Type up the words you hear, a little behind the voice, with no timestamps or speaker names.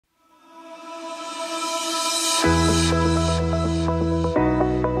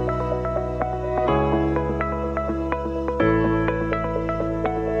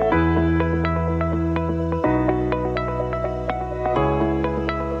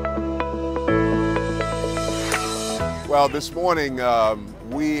Well, this morning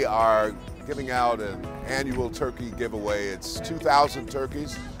we are giving out an annual turkey giveaway. It's 2,000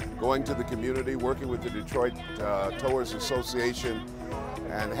 turkeys going to the community, working with the Detroit Towers Association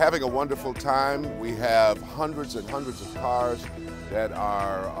and having a wonderful time. We have hundreds and hundreds of cars that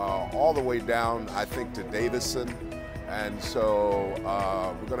are all the way down, I think, to Davison. And so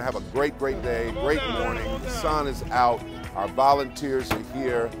we're going to have a great day, great morning. The sun is out. Our volunteers are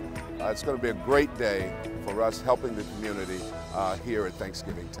here. It's going to be a great day for us helping the community here at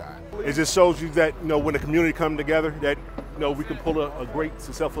Thanksgiving time. It just shows you that, when the community come together, that we can pull a great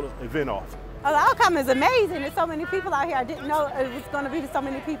successful event off. Oh, the outcome is amazing. There's so many people out here. I didn't know it was going to be so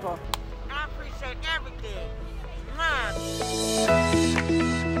many people. I appreciate everything.